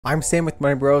I'm Sam with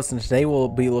Money Bros, and today we'll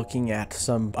be looking at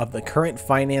some of the current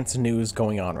finance news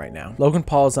going on right now. Logan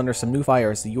Paul is under some new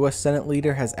fire as the US Senate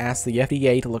leader has asked the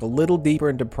FDA to look a little deeper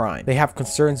into Prime. They have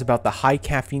concerns about the high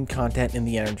caffeine content in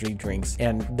the energy drinks,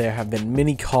 and there have been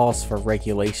many calls for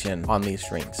regulation on these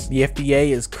drinks. The FDA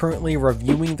is currently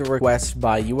reviewing the request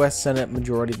by US Senate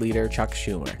Majority Leader Chuck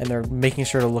Schumer, and they're making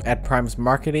sure to look at Prime's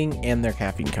marketing and their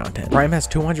caffeine content. Prime has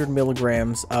 200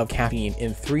 milligrams of caffeine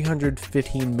in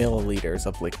 315 milliliters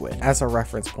of liquid. As a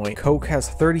reference point, Coke has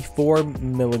 34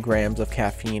 milligrams of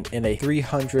caffeine in a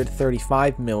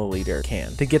 335 milliliter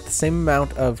can. To get the same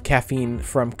amount of caffeine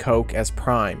from Coke as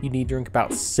Prime, you need to drink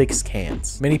about 6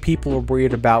 cans. Many people are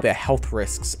worried about the health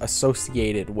risks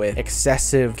associated with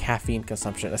excessive caffeine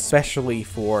consumption, especially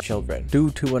for children. Due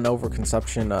to an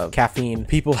overconsumption of caffeine,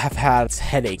 people have had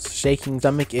headaches, shaking,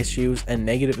 stomach issues, and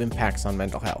negative impacts on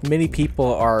mental health. Many people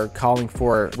are calling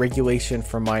for regulation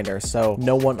for minors, so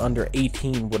no one under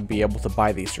 18 would be able to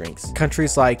buy these drinks.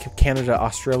 Countries like Canada,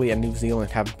 Australia, and New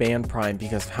Zealand have banned Prime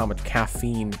because of how much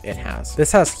caffeine it has.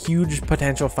 This has huge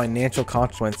potential financial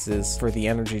consequences for the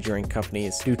energy drink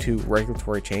companies due to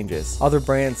regulatory changes. Other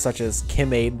brands such as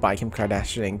Kimade by Kim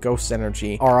Kardashian and Ghost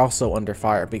Energy are also under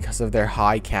fire because of their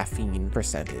high caffeine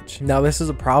percentage. Now, this is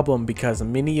a problem because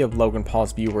many of Logan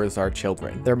Paul's viewers are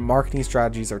children. Their marketing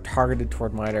strategies are targeted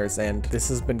toward minors, and this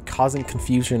has been causing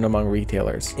confusion among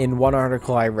retailers. In one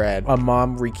article I read, a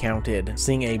mom recounted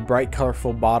seeing a bright,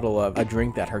 colorful bottle of a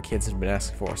drink that her kids had been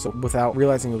asking for. So without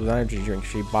realizing it was an energy drink,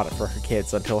 she bought it for her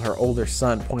kids until her older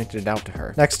son pointed it out to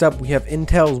her. Next up, we have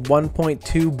Intel's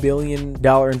 $1.2 billion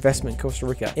investment in Costa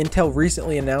Rica. Intel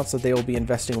recently announced that they will be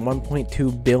investing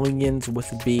 $1.2 billion with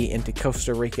a B into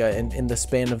Costa Rica in the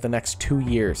span of the next 2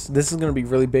 years. This is going to be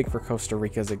really big for Costa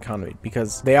Rica's economy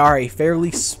because they are a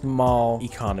fairly small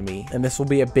economy, and this will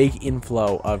be a big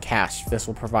inflow of cash. This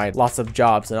will provide lots of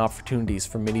jobs and opportunities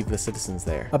for many of the citizens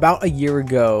there. About a year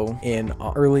ago, in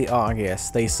early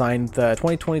August, they signed the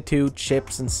 2022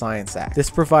 CHIPS and Science Act. This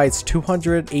provides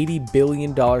 $280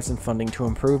 billion in funding to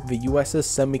improve the US's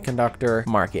semiconductor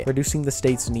market, reducing the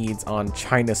state's needs on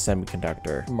China's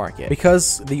semiconductor market.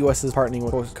 Because the US is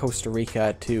partnering with Costa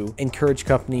Rica to encourage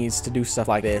companies to do stuff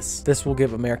like this, this will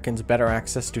give Americans better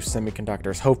access to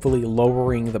semiconductors, hopefully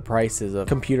lowering the prices of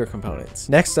computer components.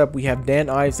 Next up, we have Dan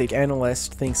Ives, an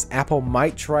analyst, thinks Apple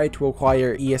might try to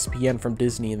acquire ESPN from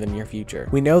Disney in the near future.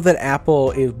 We know that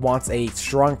Apple wants a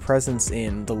strong presence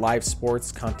in the live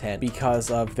sports content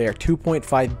because of their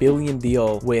 $2.5 billion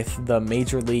deal with the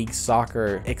Major League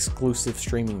Soccer exclusive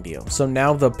streaming deal. So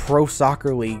now the Pro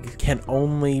Soccer League can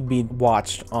only be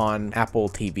watched on Apple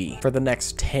TV for the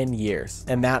next 10 years,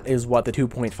 and that is what the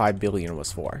 $2.5 billion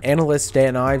was for. Analyst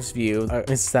Dan Ives' view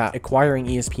is that acquiring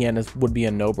ESPN would be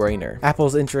a no-brainer.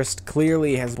 Apple's interest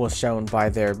clearly was shown by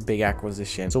their big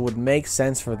acquisition, so it would make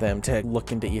sense for them to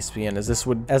look into ESPN as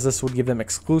this would give them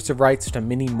exclusive rights to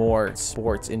many more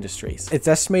sports industries. It's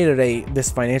estimated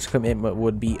this financial commitment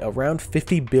would be around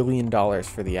 $50 billion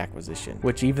for the acquisition,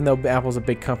 which, even though Apple's a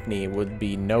big company, would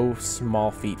be no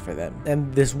small feat for them.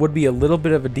 And this would be a little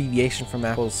bit of a deviation from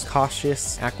Apple's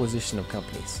cautious acquisition of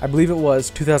companies. I believe it was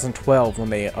 2012 when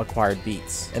they acquired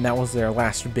Beats, and that was their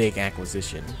last big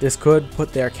acquisition. This could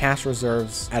put their cash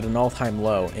reserves at an all-time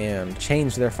low and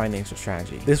change their financial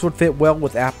strategy. This would fit well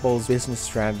with Apple's business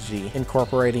strategy,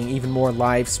 incorporating even more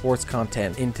live sports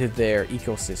content into their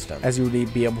ecosystem, as you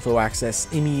would be able to access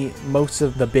most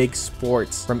of the big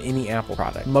sports from any Apple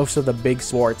product, most of the big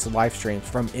sports live streams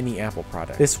from any Apple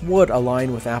product. This would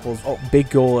align with Apple's big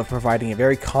goal of providing a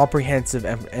very comprehensive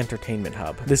entertainment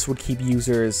hub. This would keep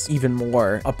users even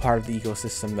more a part of the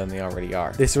ecosystem than they already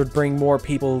are. This would bring more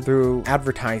people through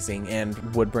advertising and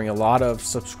would bring a lot of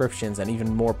subscriptions and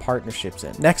even more partnerships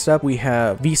in. Next up, we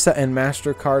have Visa and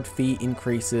MasterCard fee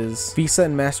increases. Visa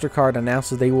and MasterCard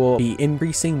announced that they will be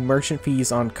increasing merchant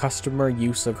fees on customer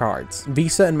use of cards.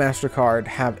 Visa and MasterCard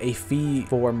have a fee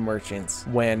for merchants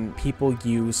when people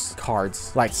use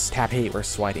cards like tap pay or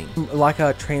swiping, like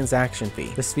a transaction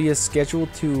fee. This fee is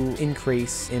scheduled to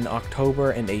increase in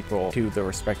October and April to the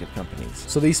respective companies.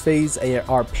 So these fees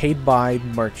are paid by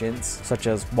merchants such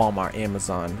as Walmart,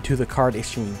 Amazon, to the card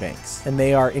issuing banks, and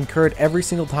they are incurred every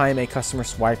single time a customer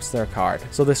swipes their card.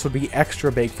 So this would be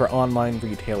extra big for online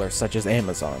retailers such as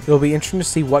Amazon. It'll be interesting to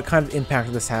see what kind of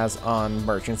impact this has on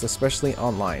merchants, especially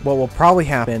online. What will probably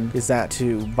happen is that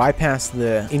to bypass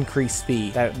the increased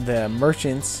fee, that the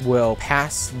merchants will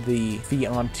pass the fee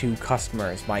on to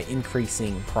customers by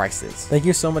increasing prices. Thank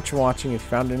you so much for watching. If you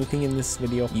found anything in this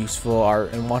video useful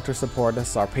and want to support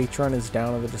us, our Patreon is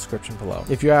down in the description below.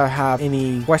 If you have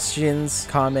any questions,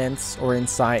 comments, or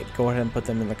insight, go ahead and put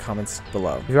them in the comments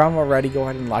below. If you haven't already, go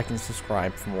ahead and like and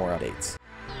subscribe for more updates.